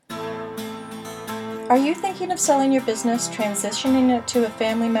Are you thinking of selling your business, transitioning it to a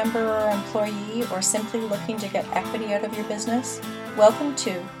family member or employee, or simply looking to get equity out of your business? Welcome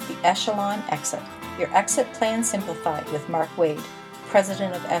to the Echelon Exit, your exit plan simplified with Mark Wade,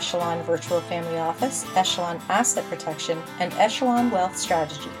 President of Echelon Virtual Family Office, Echelon Asset Protection, and Echelon Wealth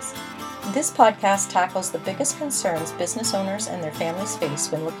Strategies. This podcast tackles the biggest concerns business owners and their families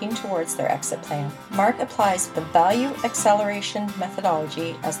face when looking towards their exit plan. Mark applies the value acceleration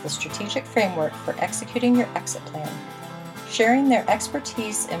methodology as the strategic framework for executing your exit plan, sharing their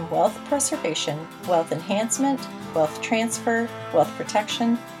expertise in wealth preservation, wealth enhancement, wealth transfer, wealth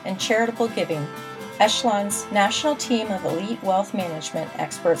protection, and charitable giving. Echelon's national team of elite wealth management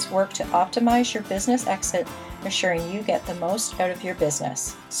experts work to optimize your business exit, ensuring you get the most out of your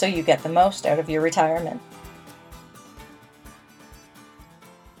business, so you get the most out of your retirement.